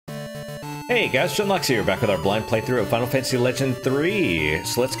Hey guys, Junlux here, back with our blind playthrough of Final Fantasy Legend 3.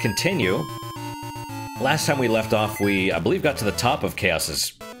 So let's continue. Last time we left off, I believe, got to the top of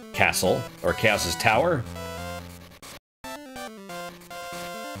Chaos's castle, or Chaos's tower.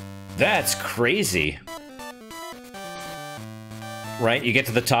 That's crazy. Right, you get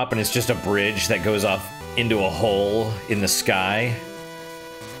to the top and it's just a bridge that goes off into a hole in the sky.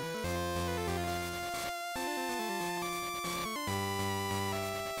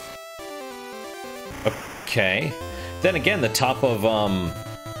 Okay. Then again, the top of,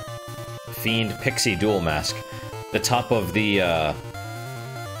 Fiend Pixie Dual Mask. The top of the,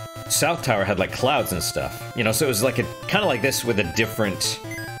 South Tower had, like, clouds and stuff. You know, so it was like a, kind of like this with a different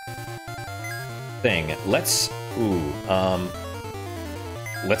thing. Let's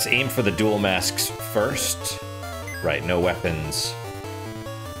aim for the dual masks first. Right, no weapons.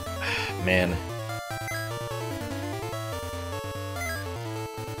 Man.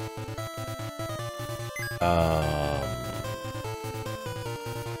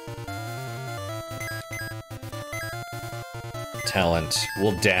 Talent.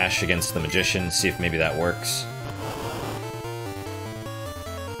 We'll dash against the magician, see if maybe that works.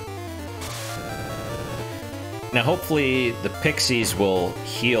 Now hopefully the pixies will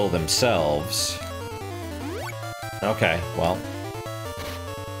heal themselves. Okay, well.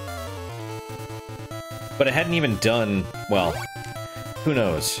 But it hadn't even done, well, who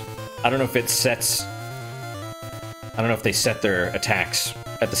knows? I don't know if it sets... I don't know if they set their attacks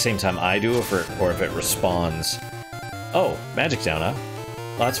at the same time I do, or if it responds. Oh, magic down, huh?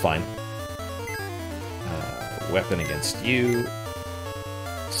 Well, that's fine. Weapon against you.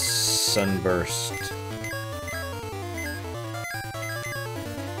 Sunburst.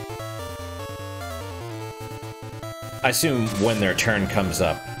 I assume when their turn comes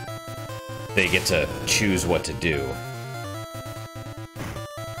up, they get to choose what to do.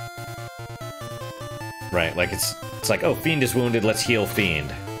 Right, like it's like, oh, Fiend is wounded, let's heal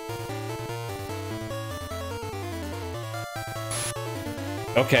Fiend.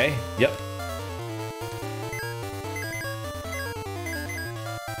 Okay, yep.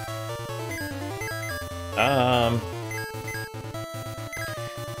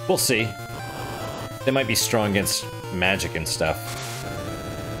 We'll see. They might be strong against magic and stuff.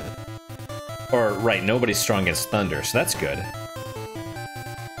 Or, right, nobody's strong against thunder, so that's good.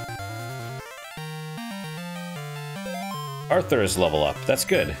 Arthur is level up, that's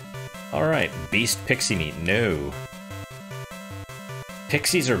good. Alright, Beast Pixie Meat, no.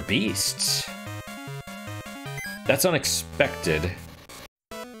 Pixies are beasts. That's unexpected.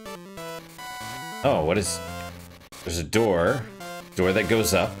 Oh, what is... There's a door that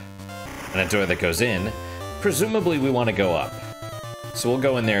goes up, and a door that goes in. Presumably we want to go up. So we'll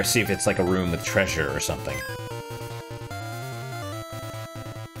go in there, see if it's like a room with treasure or something.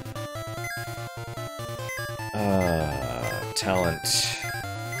 Talent.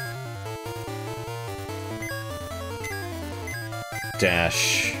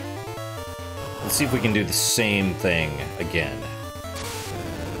 Dash. Let's see if we can do the same thing again.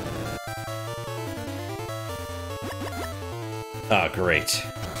 Ah, great.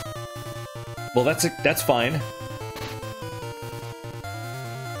 Well, that's fine.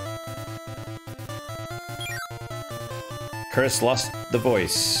 Curse lost the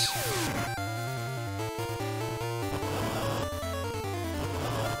voice.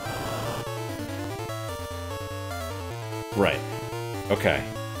 Right. Okay.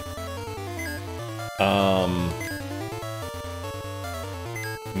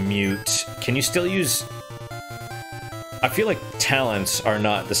 Mute. Can you still use... I feel like talents are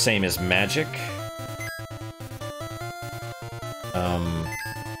not the same as magic.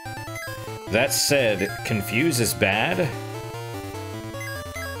 That said, confuse is bad.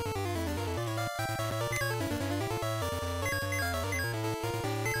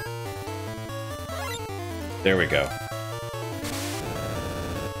 There we go.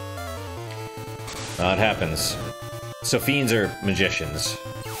 It happens. So fiends are magicians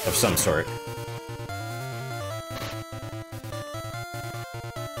of some sort.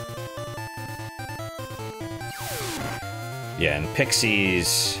 Yeah, and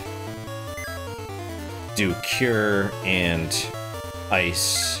pixies do cure and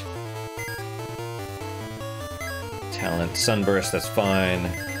ice. Talent, sunburst, that's fine.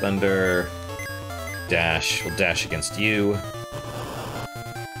 Thunder, dash, we'll dash against you.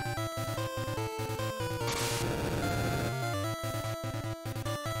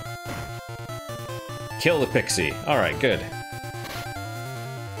 Kill the pixie. Alright, good.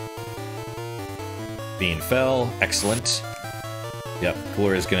 Fiend fell. Excellent. Yep,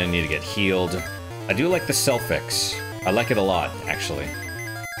 Gloria's gonna need to get healed. I do like the Selfix. I like it a lot, actually.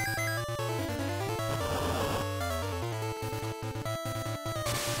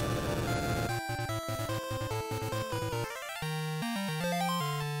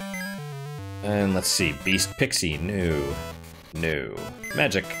 And let's see, Beast Pixie, no. No.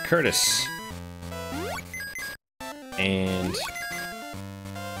 Magic, Curtis. And...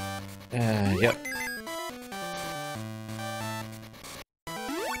 yep.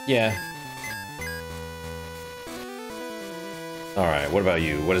 Yeah. Alright, what about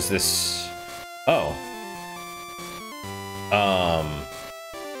you? What is this? Oh. Well,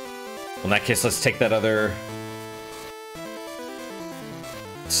 in that case, let's take that other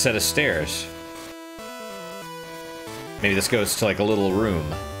set of stairs. Maybe this goes to like a little room.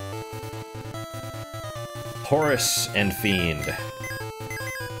 Horus and Fiend.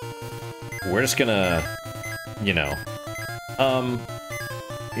 We're just gonna, you know,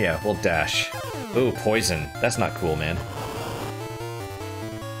 yeah, we'll dash. Ooh, poison. That's not cool, man.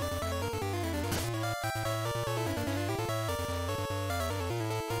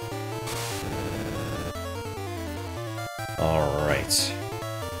 Alright.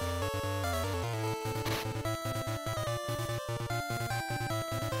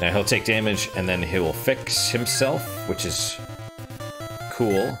 Now he'll take damage, and then he will fix himself, which is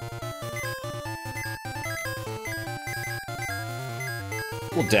cool.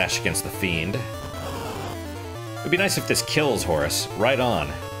 We'll dash against the Fiend. It'd be nice if this kills Horus. Right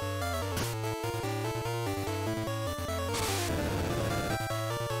on.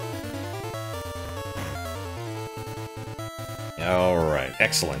 Alright,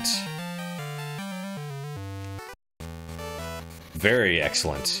 excellent. Very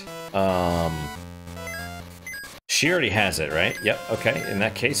excellent. She already has it, right? Yep, okay. In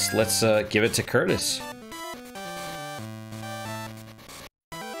that case, let's give it to Curtis.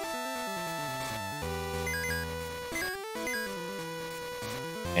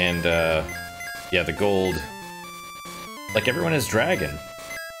 And, yeah, the gold... Like, everyone has dragon.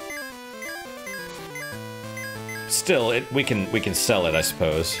 Still, we can sell it, I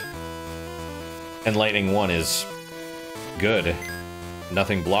suppose. And Lightning 1 is good.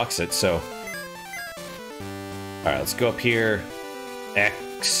 Nothing blocks it, so... Alright, let's go up here.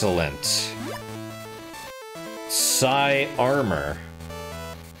 Excellent. Psi Armor.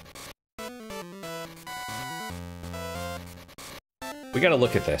 We gotta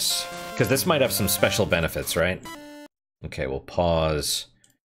look at this, because this might have some special benefits, right? Okay, we'll pause.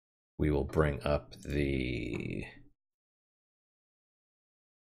 We will bring up the...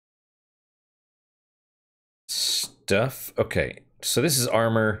 stuff. Okay, so this is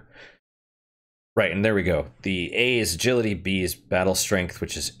armor. Right, and there we go. The A is agility, B is battle strength,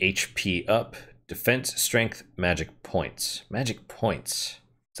 which is HP up, defense, strength, magic points. Magic points.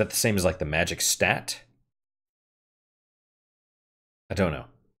 Is that the same as like the magic stat? I don't know.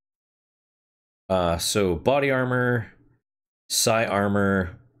 So body armor, psi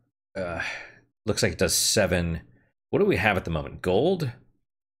armor, looks like it does 7. What do we have at the moment? Gold,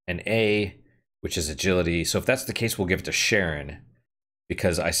 and A, which is agility. So if that's the case, we'll give it to Sharon,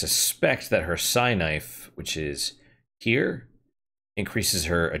 because I suspect that her psi knife, which is here, increases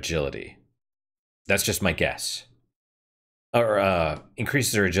her agility. That's just my guess. Or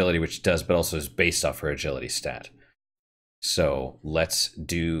increases her agility, which does, but also is based off her agility stat. So let's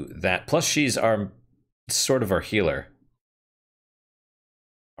do that. Plus she's our sort of our healer.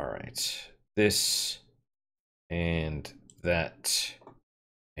 All right, this and that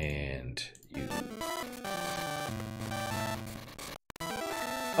and you.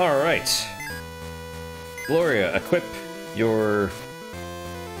 All right, Gloria, equip your...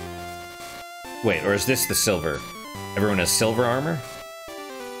 Wait, or is this the silver? Everyone has silver armor?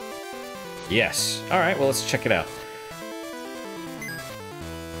 Yes. All right, well, let's check it out.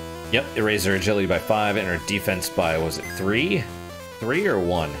 Yep, it raised her agility by 5 and her defense by, was it 3? 3 or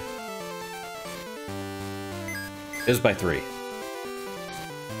 1? It was by 3.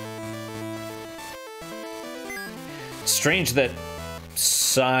 Strange that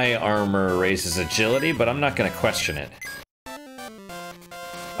psi armor raises agility, but I'm not going to question it.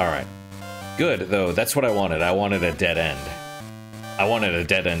 Alright. Good, though. That's what I wanted. I wanted a dead end. I wanted a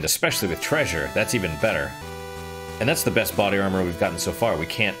dead end, especially with treasure. That's even better. And that's the best body armor we've gotten so far. We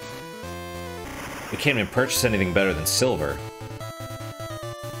can't even purchase anything better than silver.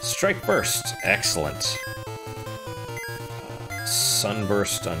 Strike Burst. Excellent.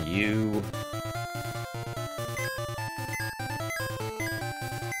 Sunburst on you.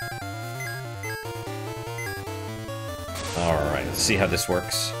 Alright, let's see how this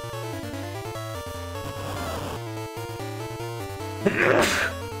works.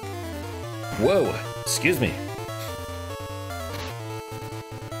 Whoa, excuse me.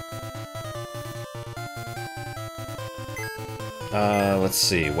 Let's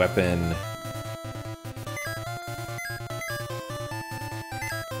see, weapon.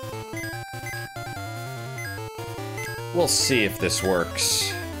 we'll see if this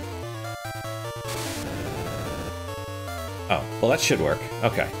works. Oh, well that should work.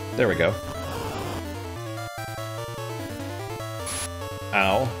 Okay, there we go.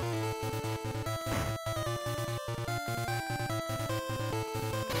 Ow.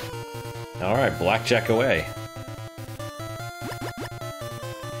 Alright, blackjack away.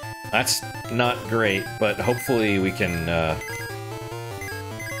 That's not great, but hopefully we can,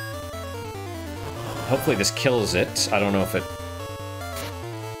 hopefully this kills it. I don't know if it...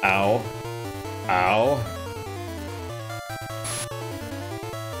 Ow. Ow.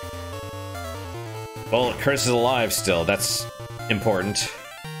 Well, Curse is alive still. That's important.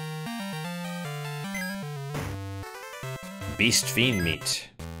 Beast Fiend meat.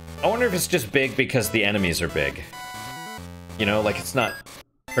 I wonder if it's just big because the enemies are big. You know, like it's not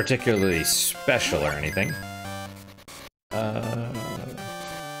particularly special or anything.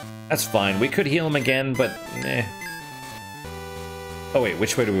 That's fine. We could heal him again, but eh. Oh wait,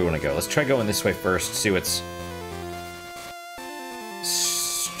 which way do we want to go? Let's try going this way first, see what's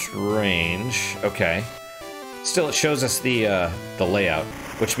strange. Okay. Still, it shows us the layout,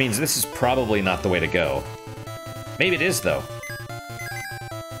 which means this is probably not the way to go. Maybe it is, though.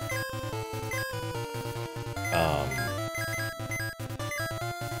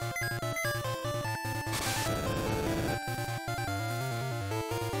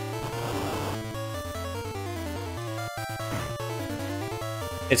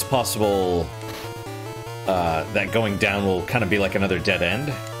 It's possible that going down will kind of be like another dead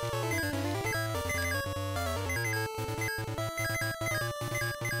end.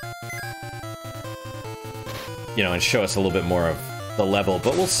 You know, and show us a little bit more of the level,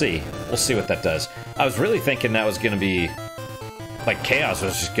 but we'll see. We'll see what that does. I was really thinking that was going to be... like, Chaos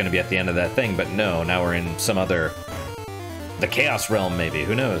was just going to be at the end of that thing, but no, now we're in some other... the Chaos realm, maybe.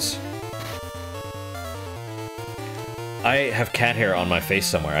 Who knows? I have cat hair on my face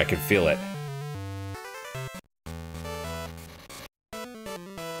somewhere. I could feel it.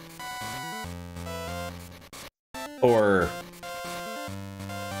 Or...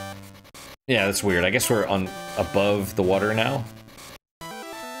 yeah, that's weird. I guess we're on above the water now.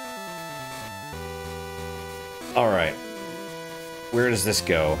 Alright. Where does this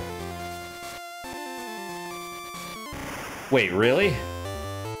go? Wait, really?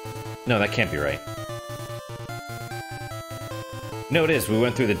 No, that can't be right. No, it is. We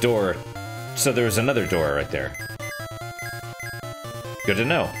went through the door, so there was another door right there. Good to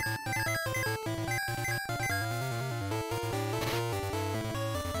know.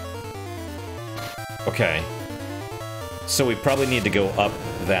 Okay. So we probably need to go up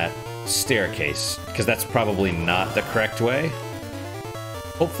that staircase, because that's probably not the correct way.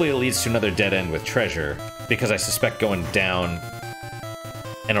 Hopefully it leads to another dead end with treasure, because I suspect going down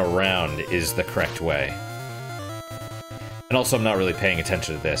and around is the correct way. And also, I'm not really paying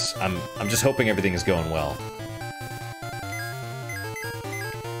attention to this. I'm just hoping everything is going well.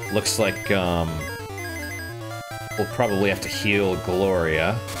 Looks like, we'll probably have to heal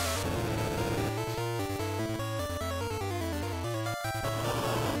Gloria.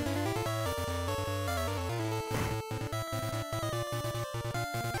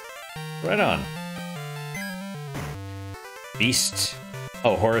 Right on. Beast.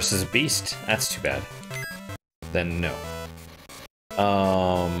 Oh, Horus is a beast? That's too bad. Then no.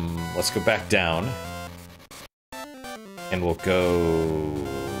 Let's go back down. And we'll go...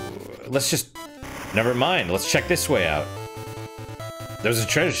 let's just... never mind, let's check this way out. There's a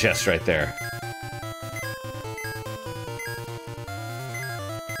treasure chest right there.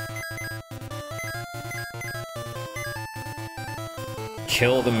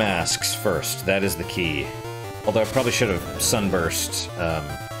 Kill the masks first, that is the key. Although I probably should have sunburst, the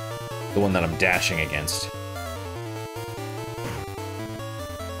one that I'm dashing against.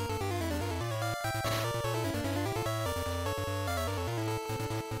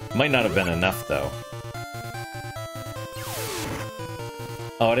 Might not have been enough, though.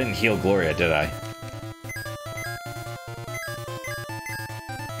 Oh, I didn't heal Gloria, did I?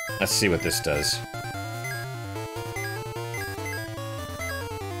 Let's see what this does.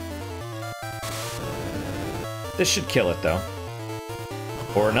 This should kill it, though.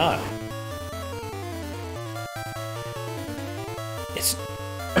 Or not. It's...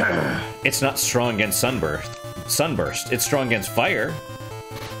 it's not strong against sunburst. It's strong against fire.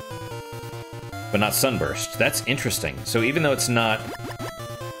 But not sunburst. That's interesting. So even though it's not...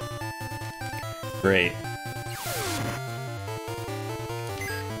 great.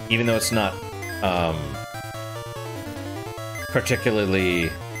 Even though it's not, particularly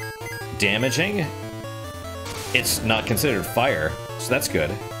damaging, it's not considered fire, so that's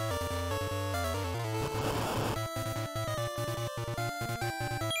good.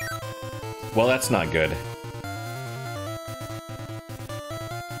 Well, that's not good.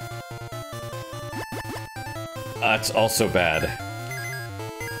 That's also bad.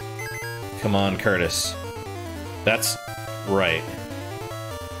 Come on, Curtis. That's right.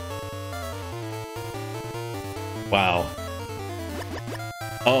 Wow.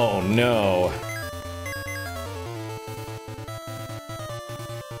 Oh, no.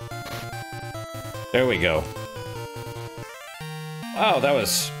 There we go. Wow, that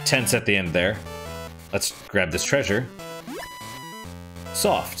was tense at the end there. Let's grab this treasure.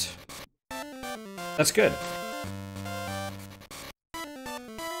 Soft. That's good.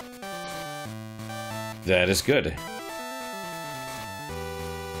 That is good.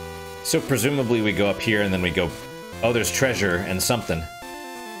 So presumably we go up here and then we go... Oh, there's treasure and something.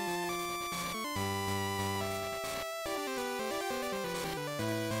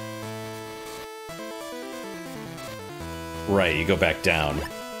 Right, you go back down.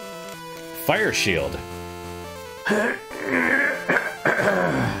 Fire shield.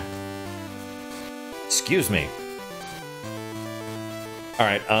 Excuse me.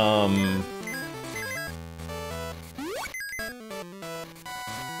 Alright,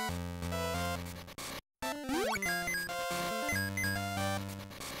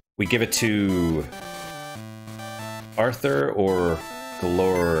 we give it to Arthur or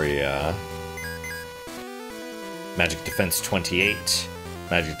Gloria. Magic Defense 28.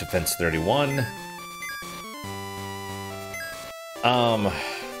 Magic Defense 31. I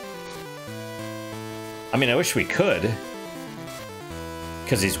mean, I wish we could.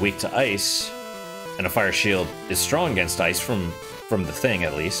 Because he's weak to ice. And a fire shield is strong against ice from the thing,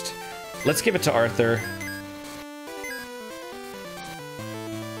 at least. Let's give it to Arthur.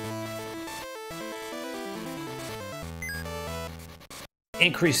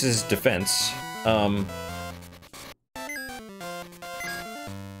 Increases defense.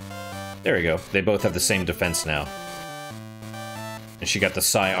 There we go. They both have the same defense now. And she got the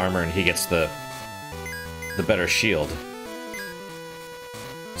Psy armor and he gets the better shield.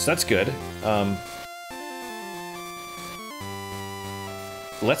 So that's good.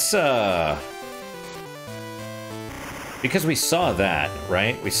 Let's, because we saw that,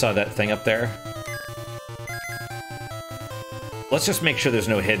 right? We saw that thing up there. Let's just make sure there's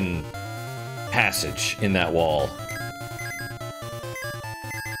no hidden passage in that wall.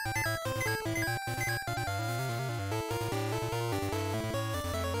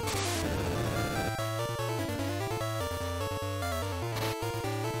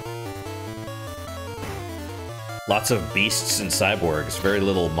 Lots of beasts and cyborgs, very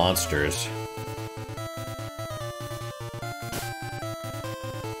little monsters.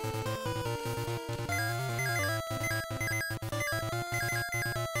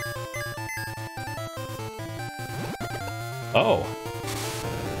 Oh.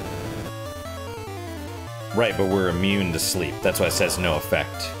 Right, but we're immune to sleep. That's why it says no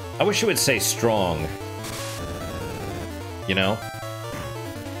effect. I wish it would say strong. You know?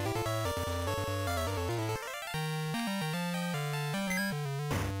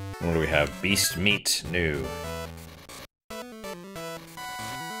 What do we have? Beast meat, new.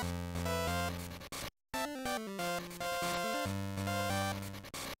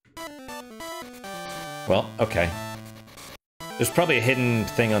 Well, okay. There's probably a hidden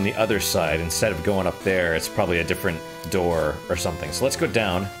thing on the other side. Instead of going up there, it's probably a different door or something. So let's go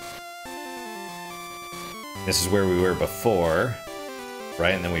down. This is where we were before,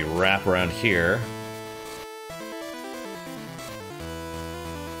 right? And then we wrap around here.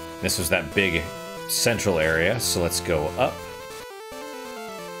 This was that big central area, so let's go up.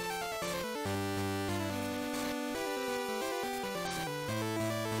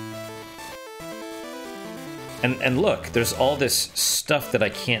 And look, there's all this stuff that I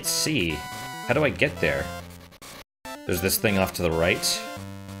can't see. How do I get there? There's this thing off to the right.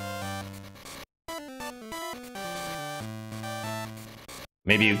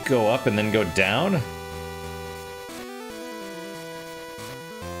 Maybe you go up and then go down?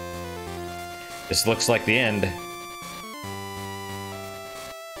 This looks like the end.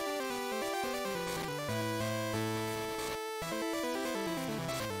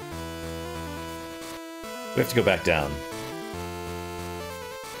 We have to go back down.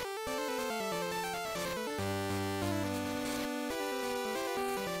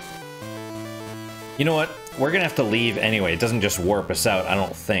 You know what? We're gonna have to leave anyway. It doesn't just warp us out, I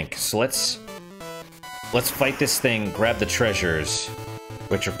don't think. So let's fight this thing, grab the treasures,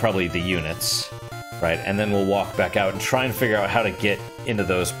 which are probably the units, right? And then we'll walk back out and try and figure out how to get into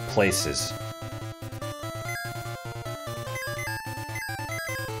those places.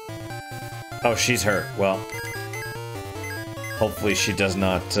 Oh, she's hurt. Well, Hopefully she does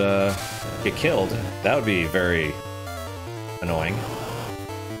not get killed. That would be very annoying.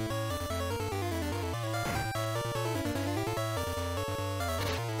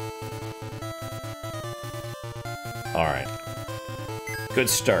 Alright. Good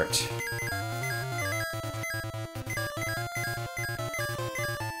start.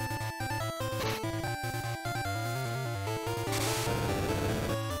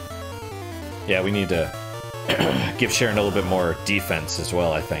 Yeah, we need to give Sharon a little bit more defense as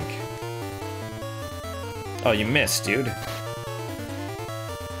well, I think. Oh, you missed, dude.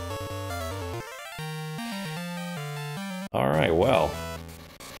 Alright, well.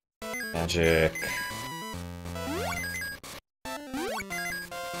 Magic.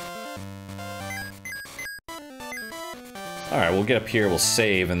 Alright, we'll get up here, we'll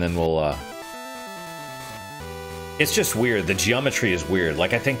save, and then we'll, It's just weird. The geometry is weird.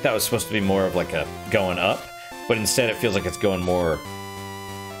 Like, I think that was supposed to be more of like a going up, but instead it feels like it's going more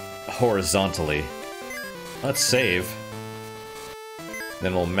horizontally. Let's save.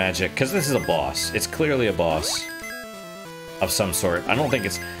 Then we'll magic, because this is a boss. It's clearly a boss of some sort. I don't think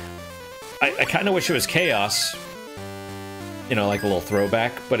it's... I kind of wish it was Chaos. You know, like a little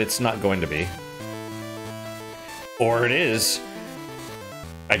throwback, but it's not going to be. Or it is.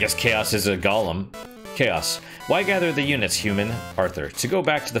 I guess Chaos is a golem. Chaos. Why gather the units, human? Arthur. To go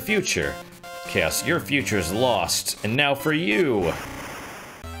back to the future. Chaos, your future is lost. And now for you.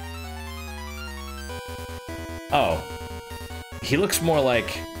 Oh. He looks more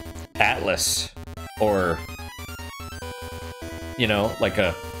like Atlas. Or... you know, like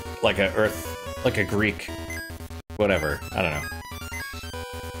a Earth... like a Greek... whatever. I don't know.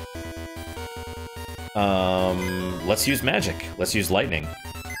 Let's use magic. Let's use lightning.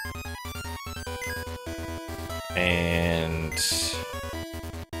 And...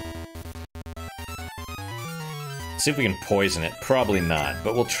 see if we can poison it. Probably not,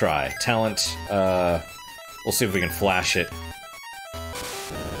 but we'll try. Talent, we'll see if we can flash it.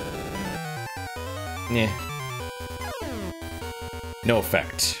 Yeah. No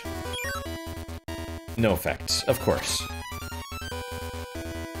effect. No effect, of course.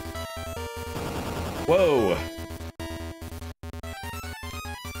 Whoa!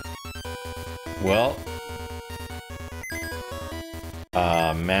 Well...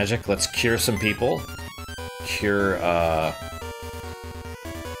 magic, let's cure some people. Cure,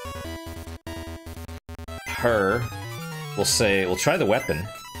 her. We'll say, we'll try the weapon.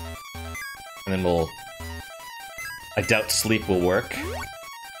 And then we'll... I doubt sleep will work.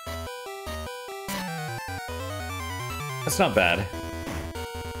 That's not bad.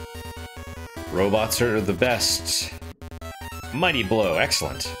 Robots are the best. Mighty blow,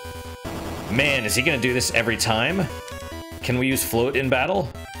 excellent. Man, is he gonna do this every time? Can we use float in battle?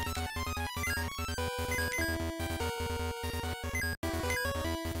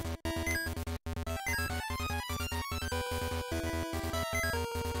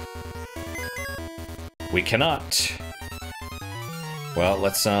 We cannot. Well,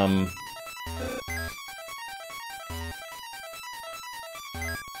 let's,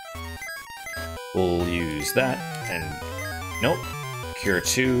 we'll use that, and... nope. Cure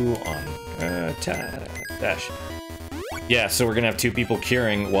 2 on, dash. Yeah, so we're gonna have two people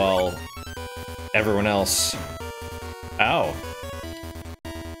curing while everyone else... ow.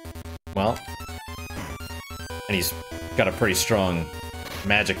 Well. And he's got a pretty strong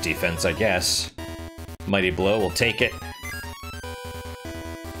magic defense, I guess. Mighty blow, we'll take it.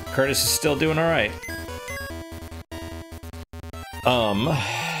 Curtis is still doing alright.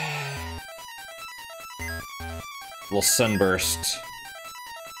 Little sunburst.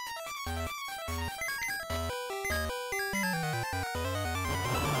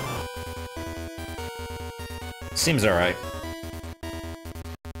 Seems alright.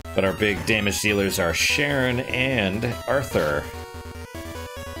 But our big damage dealers are Sharon and Arthur.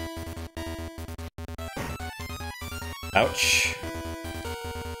 Ouch.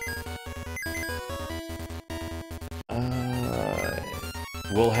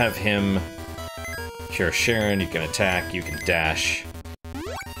 We'll have him cure Sharon. You can attack, you can dash.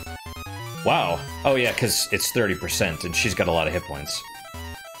 Wow. Oh yeah, because it's 30% and she's got a lot of hit points.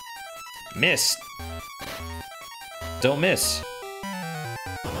 Miss. Don't miss.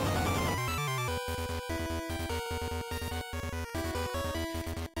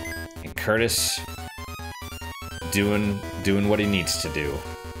 And Curtis doing what he needs to do.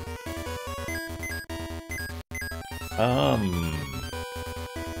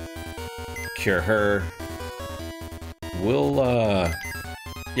 Cure her. We'll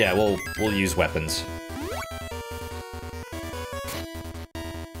yeah, we'll use weapons.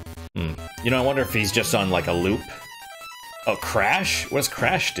 You know, I wonder if he's just on like a loop. Oh, Crash? What does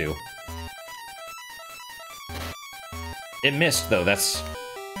Crash do? It missed, though. That's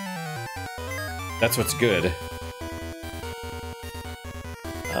what's good.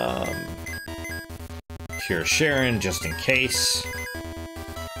 Cure Sharon, just in case.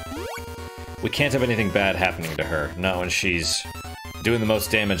 We can't have anything bad happening to her, not when she's doing the most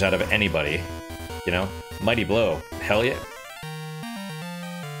damage out of anybody. You know? Mighty Blow. Hell yeah.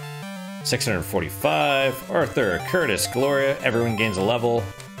 645. Arthur, Curtis, Gloria. Everyone gains a level.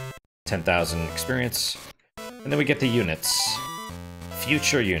 10,000 experience. And then we get the units.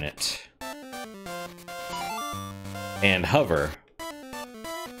 Future unit. And Hover.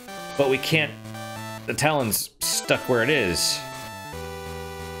 But we can't... The Talon's stuck where it is.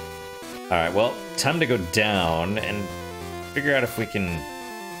 Alright, well, time to go down and figure out if we can...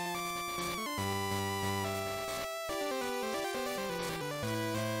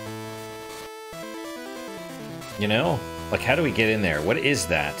 You know? Like, how do we get in there? What is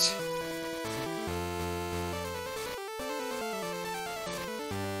that?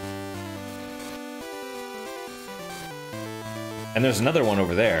 And there's another one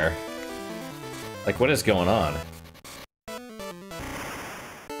over there. Like, what is going on?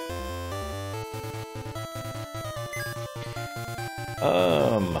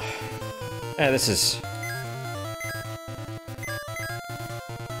 This is...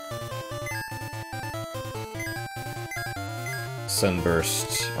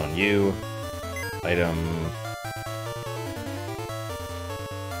 Sunburst on you. Item...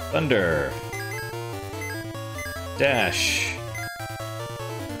 Thunder. Dash.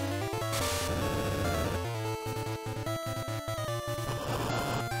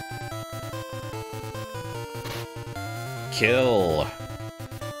 Kill.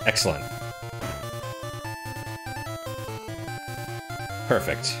 Excellent.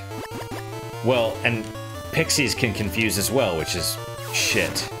 Perfect. Well, and pixies can confuse as well, which is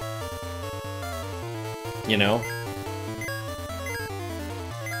shit. You know?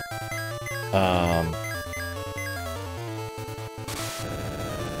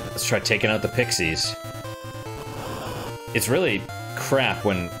 Let's try taking out the pixies. It's really crap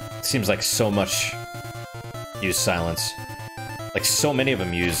when it seems like so much use silence. Like, so many of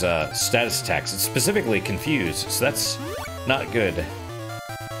them use status attacks. It's specifically confuse, so that's not good.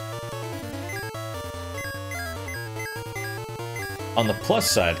 On the plus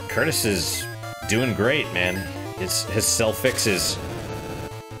side, Curtis is doing great, man. His self-fix is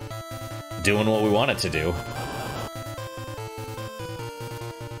doing what we want it to do.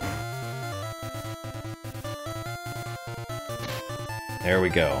 There we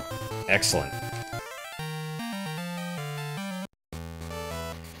go. Excellent.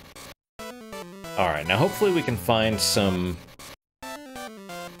 Alright, now hopefully we can find some...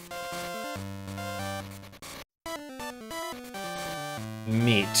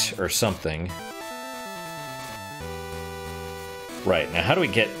 meat or something. Right, now how do we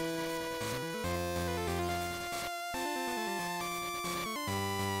get...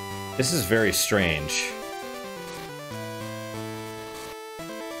 This is very strange.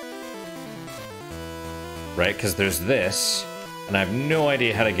 Right, because there's this, and I have no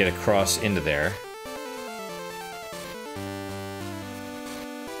idea how to get across into there.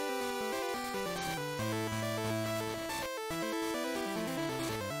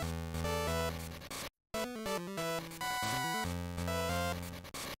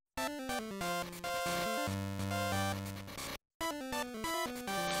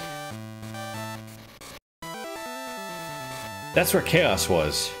 That's where Chaos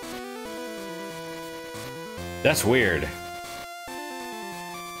was. That's weird.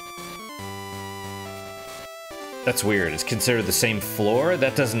 That's weird. It's considered the same floor?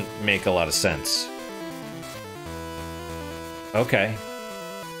 That doesn't make a lot of sense. Okay.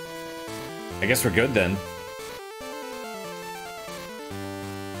 I guess we're good then.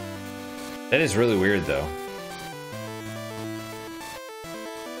 That is really weird, though.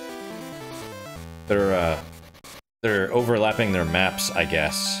 They're overlapping their maps, I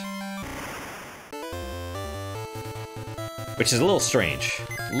guess. Which is a little strange.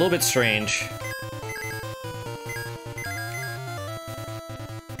 A little bit strange.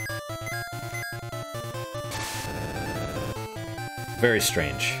 Very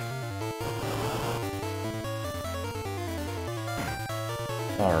strange.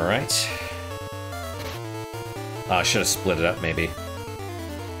 Alright. I should have split it up, maybe.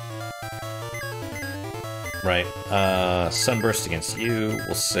 Right. Sunburst against you.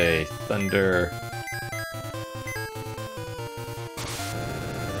 We'll say Thunder.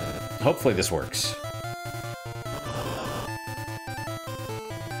 Hopefully this works.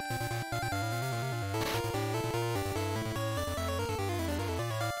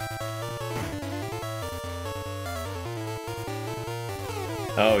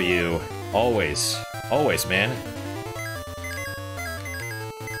 Oh, you. Always. Always, man.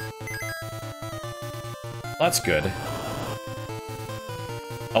 That's good.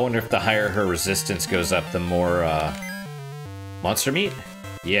 I wonder if the higher her resistance goes up, the more, monster meat?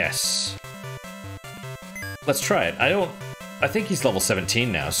 Yes. Let's try it. I think he's level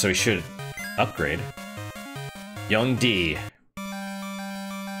 17 now, so he should upgrade. Young D.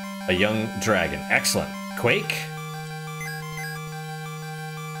 A young dragon. Excellent. Quake?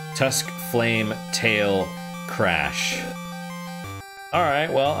 Tusk, Flame, Tail, Crash.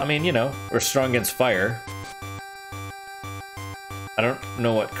 Alright, well, I mean, you know, we're strong against fire. I don't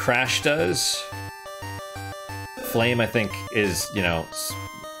know what Crash does. Flame, I think, is, you know,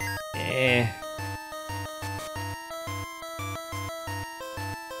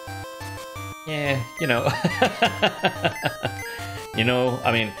 Yeah, you know. You know,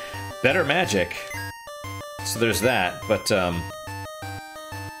 I mean, better magic. So there's that, but, as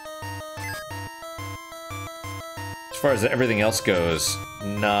far as everything else goes,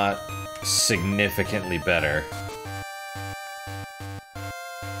 not significantly better.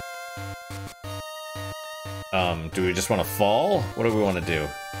 Do we just want to fall? What do we want to do?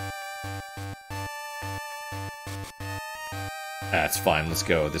 That's fine, let's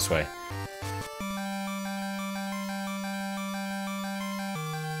go this way.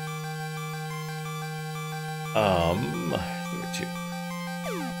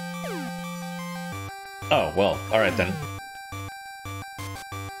 Oh, well, alright then.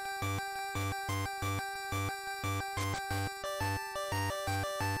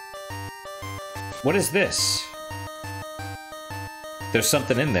 What is this? There's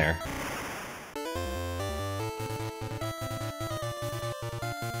something in there.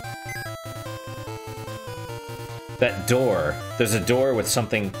 That door. There's a door with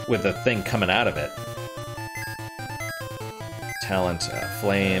something, with a thing coming out of it. Talent,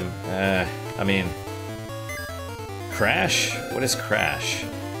 flame, I mean... Crash? What is Crash?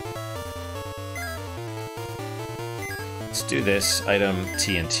 Let's do this. Item,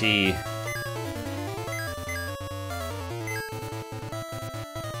 TNT.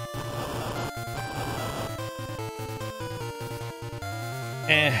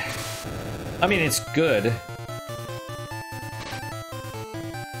 I mean, it's good.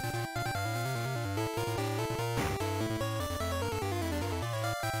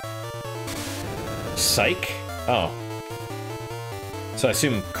 Psych? Oh. So I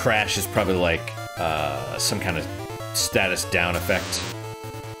assume Crash is probably like, some kind of status down effect.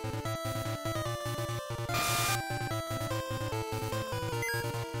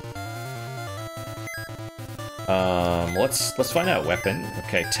 Let's find out. Weapon.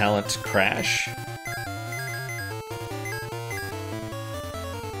 Okay, talent, Crash.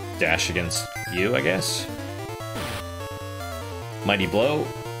 Dash against you, I guess. Mighty Blow.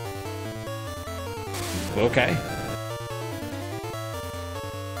 Okay.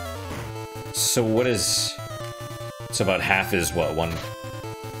 So what is... So about half is what,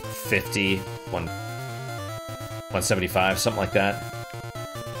 150? 175, something like that?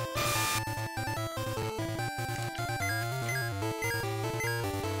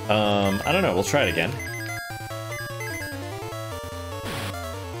 I don't know, we'll try it again.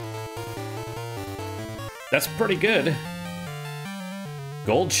 That's pretty good.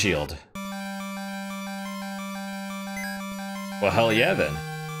 Gold shield. Well, hell yeah, then.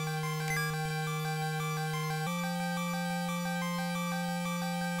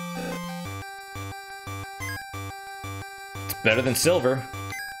 It's better than silver.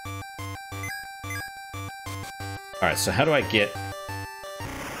 Alright, so how do I get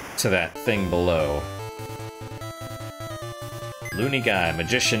to that thing below? Loony Guy,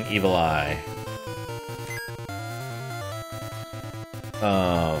 Magician, Evil Eye.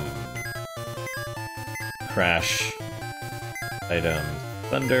 Crash. Item.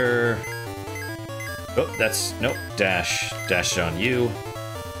 Thunder. Oh, that's... Nope. Dash. Dash on you.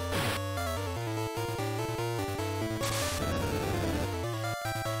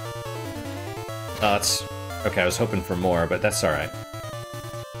 Oh, it's... Okay, I was hoping for more, but that's alright.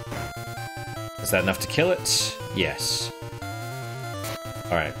 Is that enough to kill it? Yes.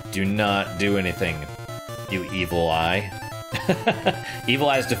 Alright, do not do anything, you evil eye. Evil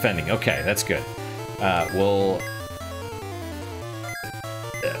Eye's defending. Okay, that's good. We'll...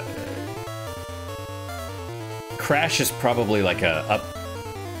 Crash is probably like a up...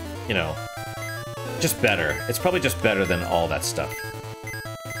 You know... Just better. It's probably just better than all that stuff.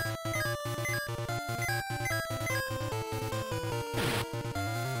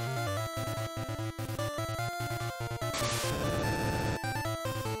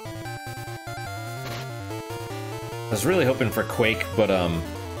 was really hoping for Quake, but,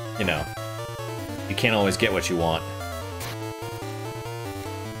 you know, you can't always get what you want.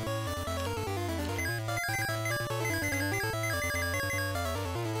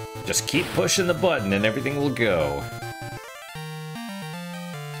 Just keep pushing the button and everything will go.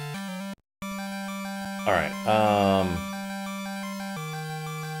 Alright,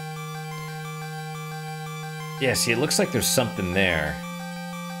 yeah, see, it looks like there's something there.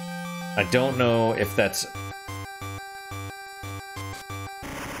 I don't know if that's...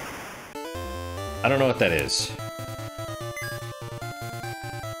 I don't know what that is.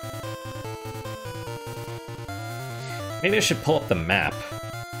 Maybe I should pull up the map.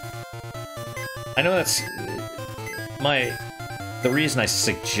 I know that's... The reason I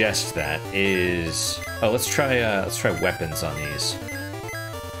suggest that is... Oh, let's try weapons on these.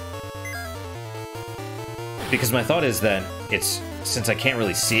 Because my thought is that it's... Since I can't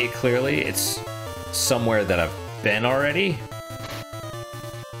really see it clearly, it's somewhere that I've been already.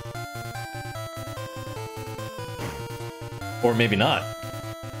 Or maybe not.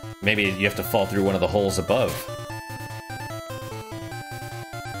 Maybe you have to fall through one of the holes above.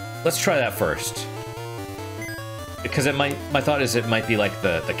 Let's try that first. Because it might, my thought is it might be like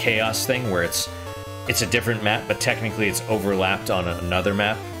the Chaos thing, where it's a different map, but technically it's overlapped on another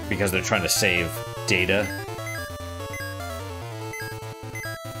map because they're trying to save data.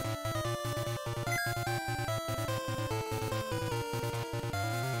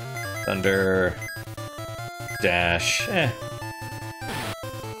 Thunder... Dash...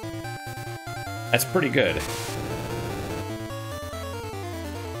 That's pretty good.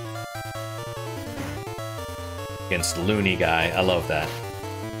 Against Looney Guy. I love that.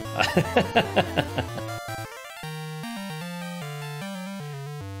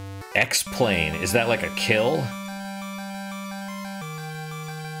 X-Plane. Is that like a kill?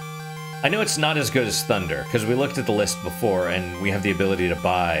 I know it's not as good as Thunder, because we looked at the list before, and we have the ability to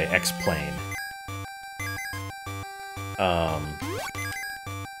buy X-Plane.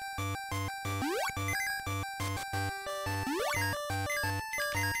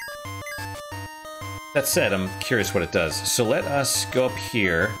 That said, I'm curious what it does. So let us go up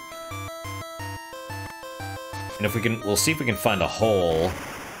here. And if we can, we'll see if we can find a hole.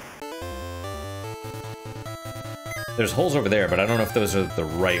 There's holes over there, but I don't know if those are the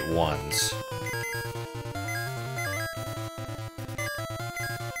right ones.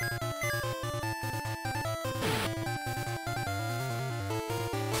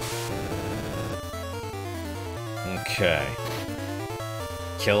 Okay.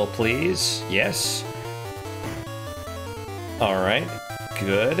 Kill, please. Yes. Alright.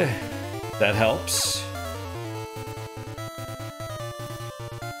 Good. That helps.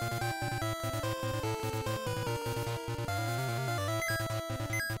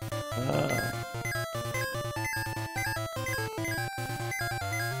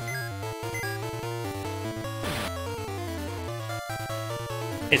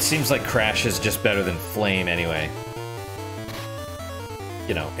 It seems like Crash is just better than Flame anyway.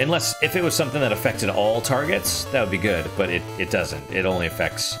 You know, unless, if it was something that affected all targets, that would be good, but it doesn't. It only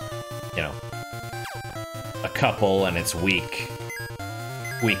affects, you know, a couple, and it's weak-ish.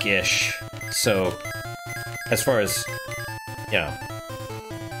 So, as far as, you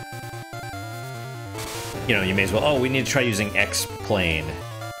know, you may as well, oh, we need to try using X-Plane.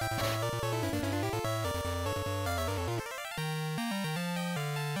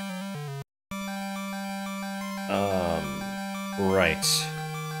 Right.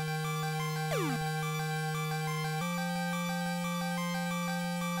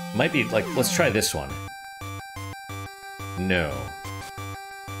 Might be, like, let's try this one. No.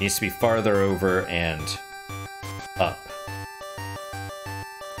 Needs to be farther over and up.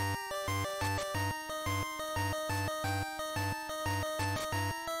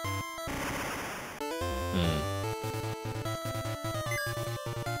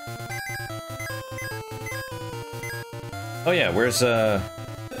 Oh yeah, where's, Oh,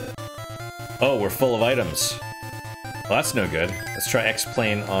 we're full of items. Well, that's no good. Let's try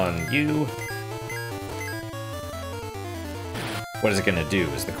X-Plane on you. What is it gonna do,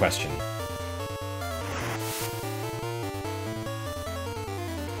 is the question.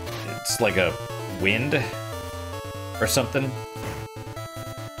 It's like a wind or something.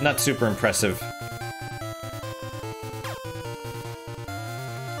 Not super impressive.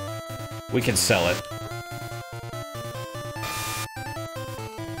 We can sell it.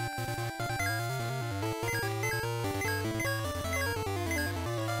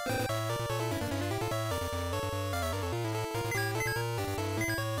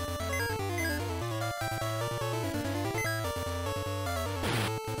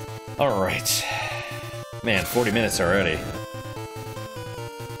 Alright. Man, 40 minutes already.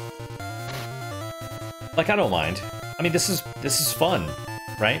 Like, I don't mind. I mean, this is fun,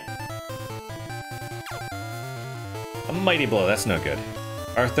 right? A mighty blow, that's no good.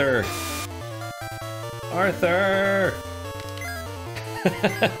 Arthur! Arthur!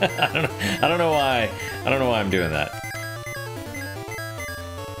 I don't know why. I don't know why I'm doing that.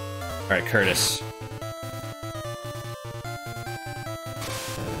 Alright, Curtis.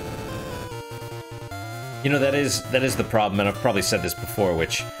 You know, that is the problem, and I've probably said this before,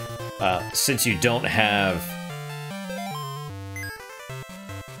 which, since you don't have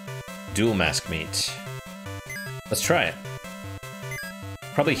dual mask meat, let's try it.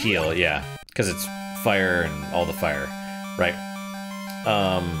 Probably heal, yeah, because it's fire and all the fire, right?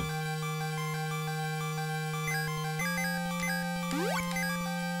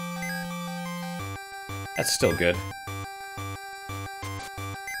 That's still good.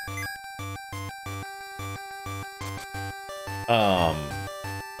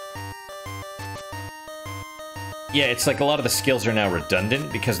 Yeah, it's like a lot of the skills are now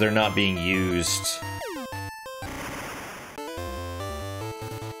redundant because they're not being used.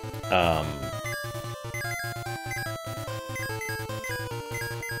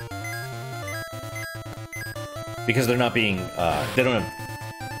 Because they're not being, they don't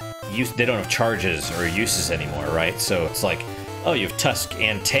have charges or uses anymore, right? So it's like, oh, you have Tusk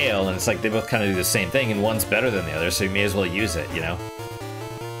and Tail, and it's like they both kind of do the same thing, and one's better than the other, so you may as well use it, you know?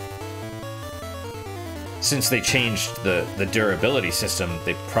 Since they changed the durability system,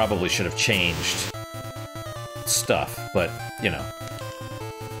 they probably should have changed stuff, but, you know.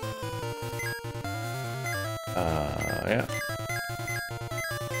 Yeah.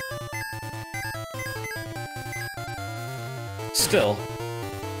 Still.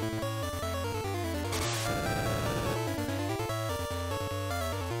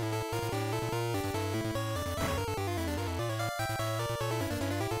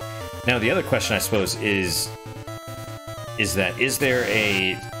 Now, the other question, I suppose, is there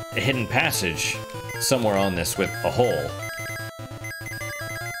a hidden passage somewhere on this with a hole?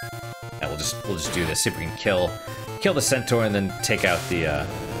 Yeah, we'll just do this. See if we can kill the centaur and then take out the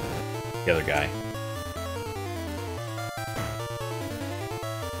other guy.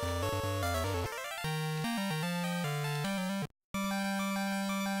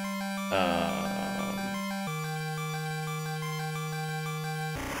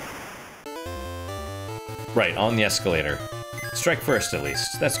 Right, on the escalator. Strike first, at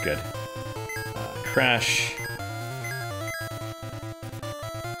least. That's good. Crash.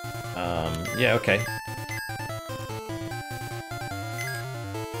 Yeah, okay.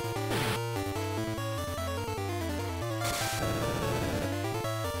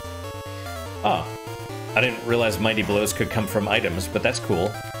 Oh. I didn't realize mighty blows could come from items, but that's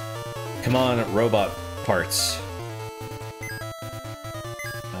cool. Come on, robot parts.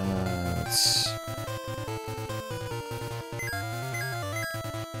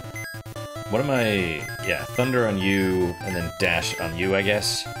 What am I... Yeah, thunder on you, and then dash on you, I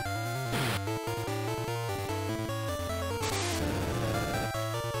guess.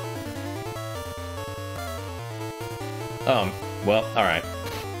 Well, alright.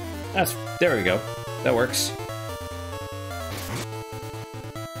 There we go. That works.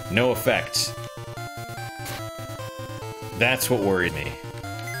 No effect. That's what worried me.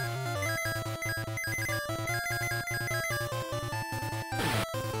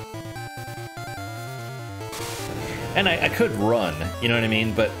 And I could run, you know what I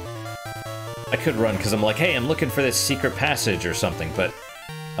mean? But I could run because I'm like, hey, I'm looking for this secret passage or something, but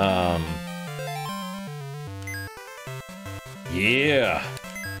yeah.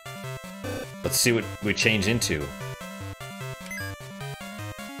 Let's see what we change into.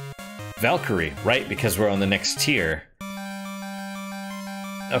 Valkyrie, right? Because we're on the next tier.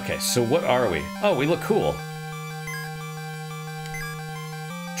 Okay, so what are we? Oh, we look cool.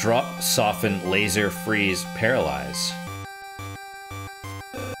 Drop, soften, laser, freeze, paralyze.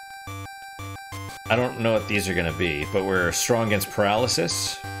 I don't know what these are gonna be, but we're strong against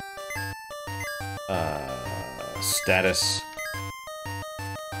paralysis. Status.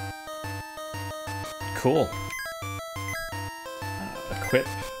 Cool. Equip.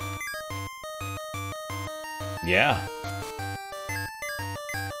 Yeah.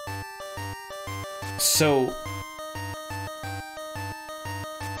 So...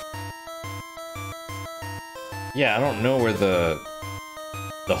 yeah, I don't know where the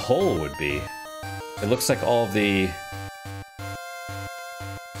hole would be. It looks like all of the...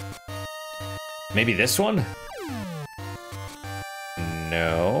 maybe this one?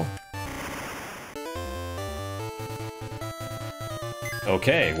 No.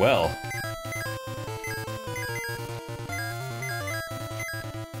 Okay, well.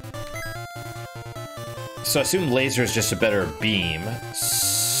 So I assume laser is just a better beam.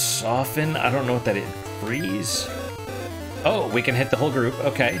 Soften? I don't know what that is. Freeze? Oh, we can hit the whole group.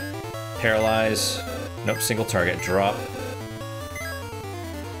 Okay. Paralyze. Nope, single target. Drop.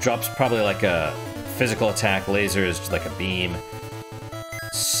 Drop's probably like a physical attack. Laser is like a beam.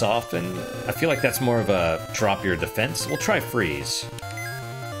 Soften? I feel like that's more of a drop your defense. We'll try freeze.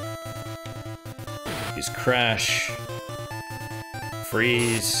 Use crash.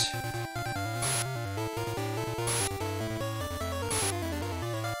 Freeze.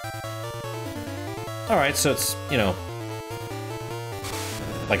 Alright, so it's, you know,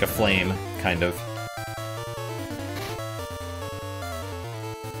 like a flame, kind of.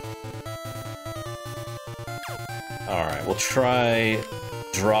 Alright, we'll try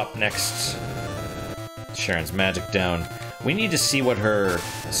drop next. Sharon's magic down. We need to see what her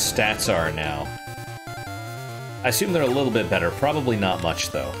stats are now. I assume they're a little bit better. Probably not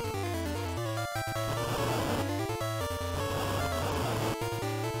much, though.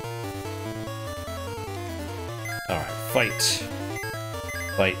 Alright, fight.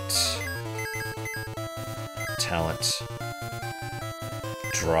 Fight. Talent.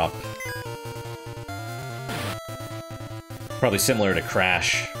 Drop. Probably similar to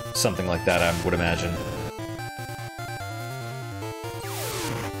Crash. Something like that, I would imagine.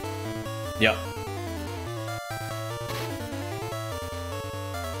 Yep.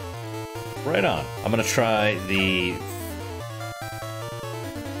 Right on. I'm gonna try the...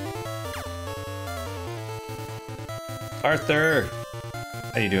 Arthur!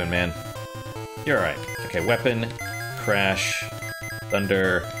 How you doing, man? You're alright. Okay, weapon, crash,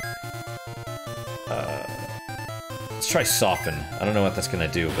 thunder. Let's try soften. I don't know what that's gonna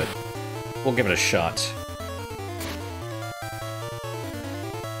do, but we'll give it a shot.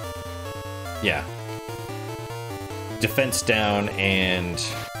 Yeah. Defense down and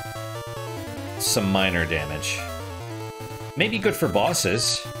some minor damage. Maybe good for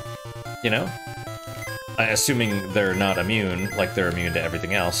bosses, you know? Assuming they're not immune, like they're immune to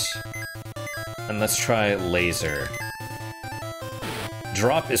everything else. And let's try laser.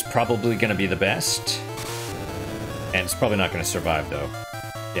 Drop is probably gonna be the best. And it's probably not gonna survive, though.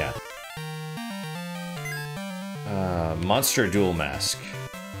 Yeah. Monster dual mask.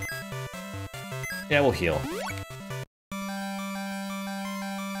 Yeah, we'll heal.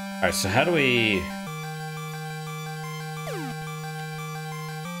 Alright, so how do we...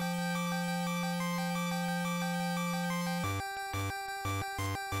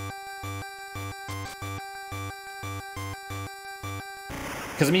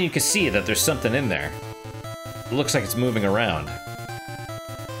 Because, I mean, you can see that there's something in there. It looks like it's moving around.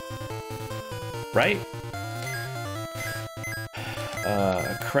 Right?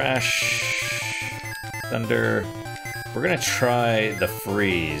 Crash... Thunder... We're gonna try the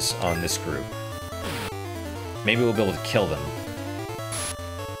freeze on this group. Maybe we'll be able to kill them.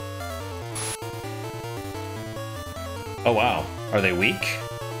 Oh wow, are they weak?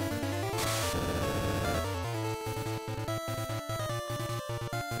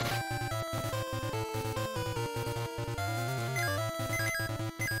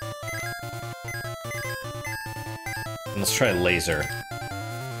 Let's try laser.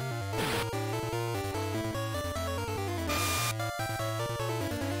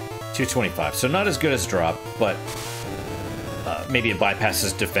 $225, so not as good as drop, but maybe it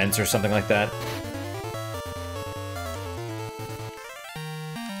bypasses defense or something like that.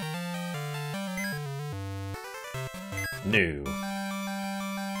 No.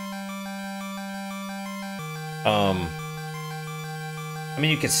 I mean,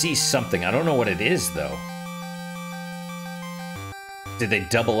 you can see something. I don't know what it is, though. Did they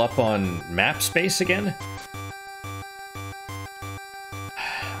double up on map space again?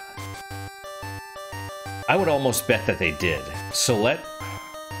 I would almost bet that they did. So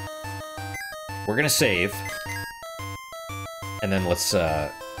we're gonna save. And then let's,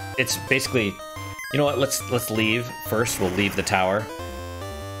 it's basically... You know what, let's leave first. We'll leave the tower.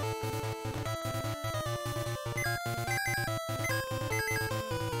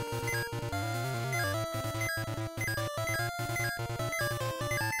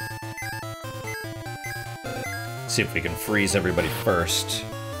 See if we can freeze everybody first.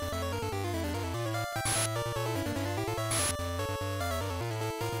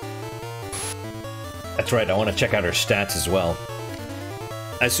 That's right, I want to check out her stats as well.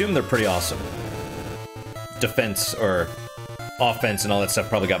 I assume they're pretty awesome. Defense or offense and all that stuff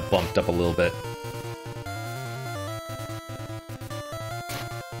probably got bumped up a little bit.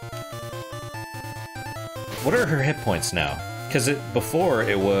 What are her hit points now? Because before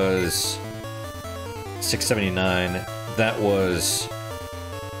it was 679. That was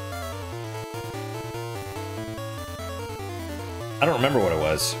I don't remember what it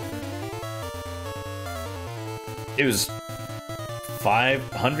was. It was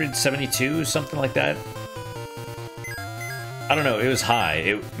 572, something like that. I don't know, it was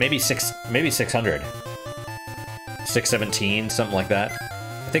high. Maybe 600. 617, something like that.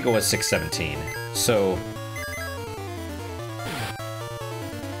 I think it was 617. So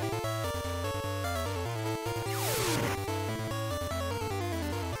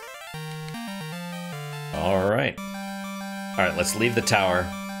Alright, let's leave the tower.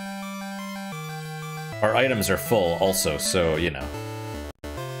 Our items are full also, so, you know.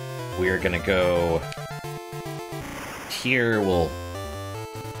 We're gonna go here. Do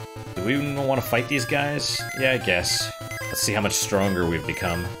we even want to fight these guys? Yeah, I guess. Let's see how much stronger we've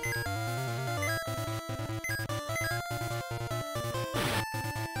become.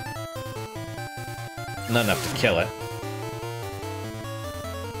 Not enough to kill it.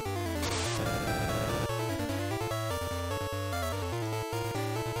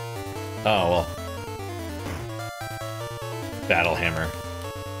 Oh, well. Battle Hammer.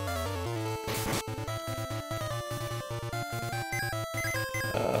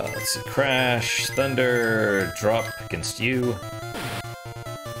 Let's see. Crash, Thunder, drop against you.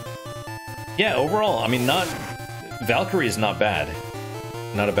 Yeah, overall, I mean, Valkyrie is not bad.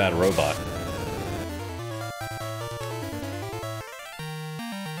 Not a bad robot.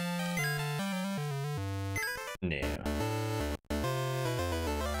 No.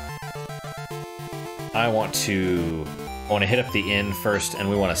 I want to hit up the inn first, and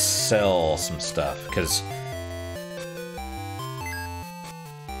we want to sell some stuff, because...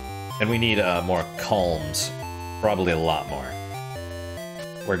 And we need more calms. Probably a lot more.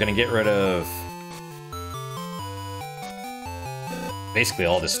 We're gonna get rid of... basically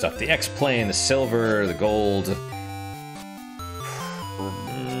all this stuff. The X-Plane, the silver, the gold.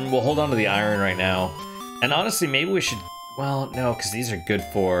 We'll hold on to the iron right now. And honestly, maybe we should... well, no, because these are good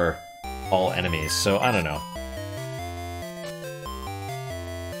for all enemies, so I don't know.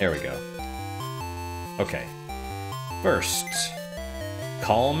 There we go. Okay. First...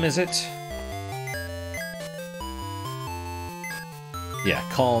 Calm, is it? Yeah,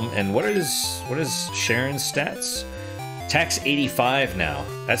 calm. And what is Sharon's stats? Attack's 85 now.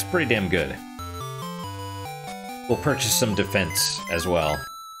 That's pretty damn good. We'll purchase some defense as well.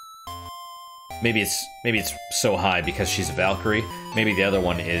 Maybe it's so high because she's a Valkyrie. Maybe the other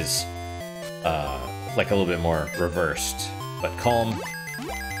one is like a little bit more reversed. But calm.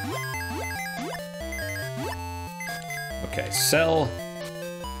 Okay, sell.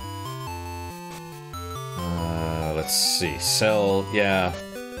 Let's see. Sell, yeah.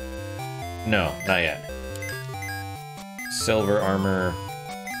 No, not yet. Silver armor.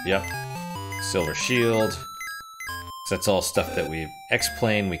 Yep. Silver shield. So that's all stuff that we...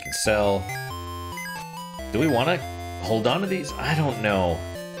 X-Plane we can sell. Do we want to hold on to these? I don't know.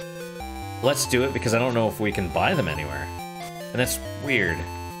 Let's do it because I don't know if we can buy them anywhere. And that's weird.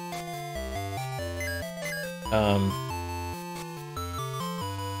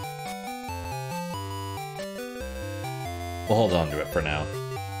 We'll hold on to it for now.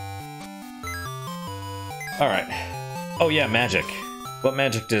 Alright. Oh yeah, magic. What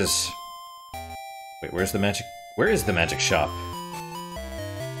magic does... Wait, where's the magic... Where is the magic shop?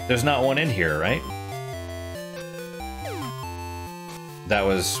 There's not one in here, right? That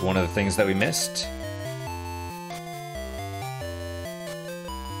was one of the things that we missed?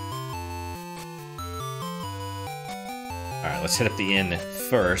 Alright, let's hit up the inn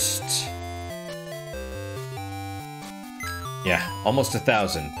first. Yeah, almost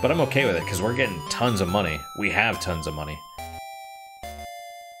 1,000, but I'm okay with it because we're getting tons of money. We have tons of money.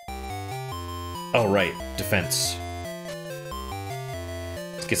 Oh, right, defense.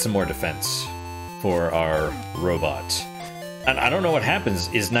 Let's get some more defense for our robot. And I don't know what happens.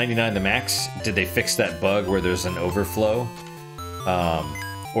 Is 99 the max? Did they fix that bug where there's an overflow?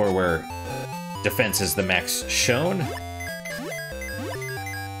 Or where defense is the max shown?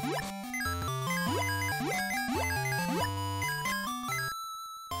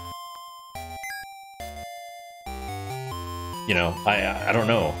 You know, I don't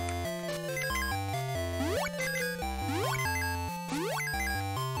know.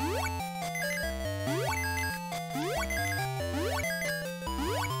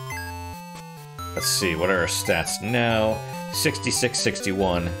 Let's see, what are our stats now? 66,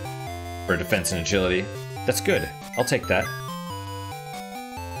 61 for defense and agility. That's good. I'll take that.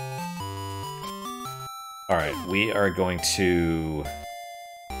 Alright, we are going to...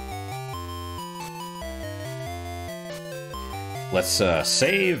 Let's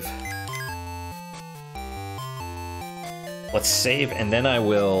save. Let's save, and then I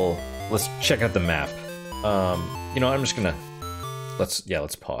will... Let's check out the map. You know, I'm just gonna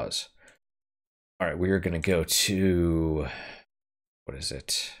let's pause. All right, we are going to go to, what is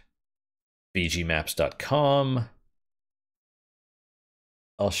it? VGMaps.com.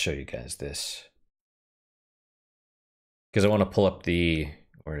 I'll show you guys this. Because I want to pull up the,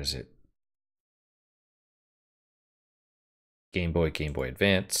 where is it? Game Boy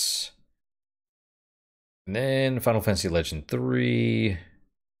Advance. And then Final Fantasy Legend 3.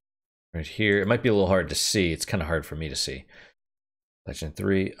 Right here. It might be a little hard to see. It's kind of hard for me to see. Legend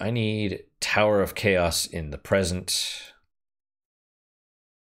 3. I need Tower of Chaos in the present.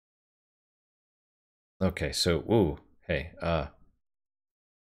 Okay, so, ooh, hey,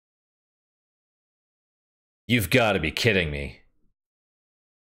 you've got to be kidding me.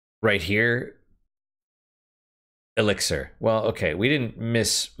 Right here? Elixir. Well, okay, we didn't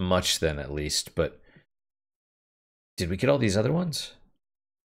miss much then, at least, but did we get all these other ones?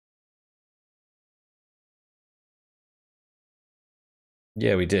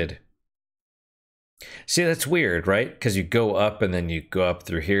 Yeah, we did. See, that's weird, right? Because you go up and then you go up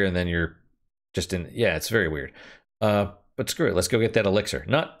through here and then you're just in... Yeah, it's very weird. But screw it. Let's go get that elixir.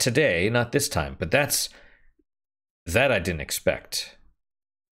 Not today, not this time, but that I didn't expect.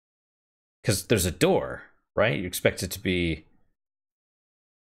 Because there's a door, right? You expect it to be...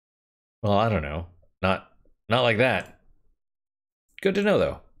 Well, I don't know. Not like that. Good to know,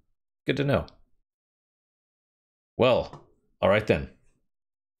 though. Good to know. Well, all right then.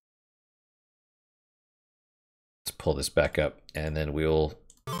 Let's pull this back up, and then we'll...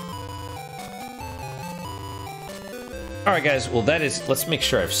 Alright guys, well that is... Let's make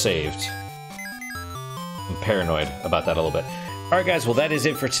sure I've saved. I'm paranoid about that a little bit. Alright guys, well that is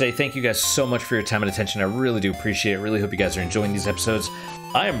it for today. Thank you guys so much for your time and attention. I really do appreciate it. Really hope you guys are enjoying these episodes.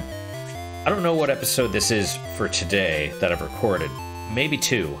 I don't know what episode this is for today that I've recorded. Maybe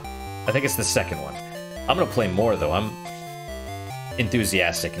 2. I think it's the second one. I'm gonna play more though. I'm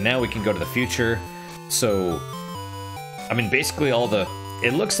enthusiastic. Now we can go to the future. So... I mean, basically all the...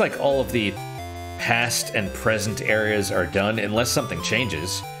 It looks like all of the past and present areas are done, unless something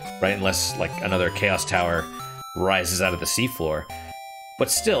changes, right? Unless, like, another Chaos Tower rises out of the seafloor. But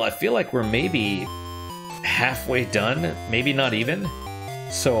still, I feel like we're maybe halfway done, maybe not even.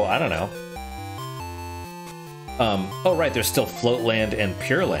 So, I don't know. Oh, right, there's still Floatland and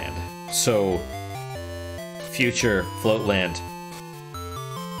Pure Land. So, future Floatland...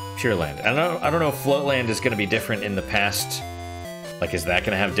 Pure Land. I don't know if Floatland is going to be different in the past. Like, is that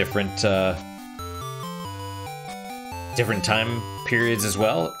going to have different different time periods as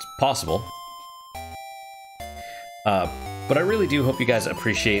well? It's possible. But I really do hope you guys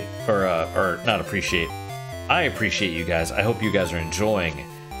appreciate, or not appreciate. I appreciate you guys. I hope you guys are enjoying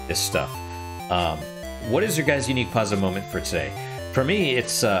this stuff. What is your guys' unique positive moment for today? For me,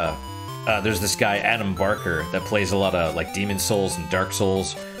 it's there's this guy Adam Barker that plays a lot of like Demon Souls and Dark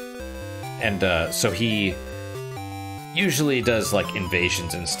Souls. And so he usually does like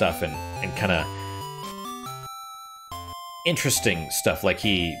invasions and stuff and kind of interesting stuff. Like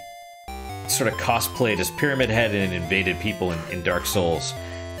he sort of cosplayed as Pyramid Head and invaded people in Dark Souls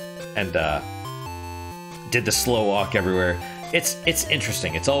and did the slow walk everywhere. It's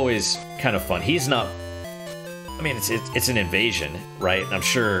interesting. It's always kind of fun. He's not... I mean, it's an invasion, right? I'm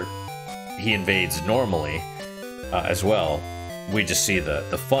sure he invades normally as well. We just see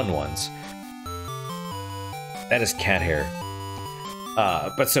the fun ones. That is cat hair.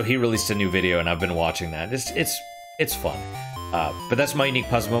 But so he released a new video, and I've been watching that. It's fun. But that's my unique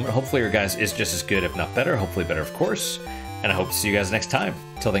puzzle moment. Hopefully your guys is just as good, if not better. Hopefully better, of course. And I hope to see you guys next time.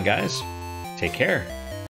 Till then, guys, take care.